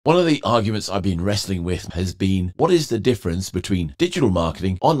One of the arguments I've been wrestling with has been, what is the difference between digital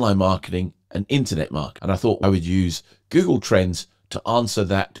marketing, online marketing, and internet marketing? And I thought I would use Google Trends to answer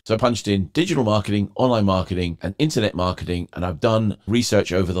that. So I punched in digital marketing, online marketing, and internet marketing, and I've done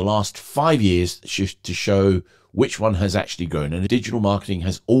research over the last 5 years to show which one has actually grown. And digital marketing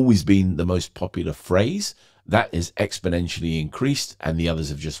has always been the most popular phrase. That is exponentially increased, and the others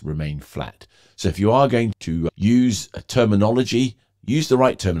have just remained flat. So if you are going to use a terminology, use the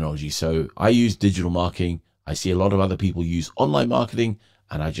right terminology. So I use digital marketing. I see a lot of other people use online marketing,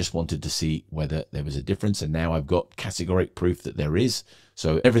 and I just wanted to see whether there was a difference. And now I've got categoric proof that there is.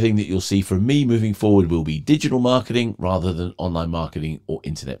 So everything that you'll see from me moving forward will be digital marketing rather than online marketing or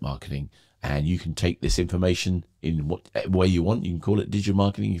internet marketing. And you can take this information in what way you want. You can call it digital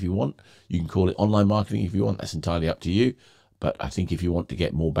marketing if you want. You can call it online marketing if you want. That's entirely up to you. But I think if you want to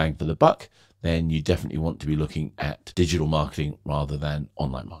get more bang for the buck, then you definitely want to be looking at digital marketing rather than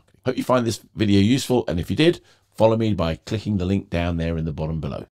online marketing. Hope you find this video useful. And if you did, follow me by clicking the link down there in the bottom below.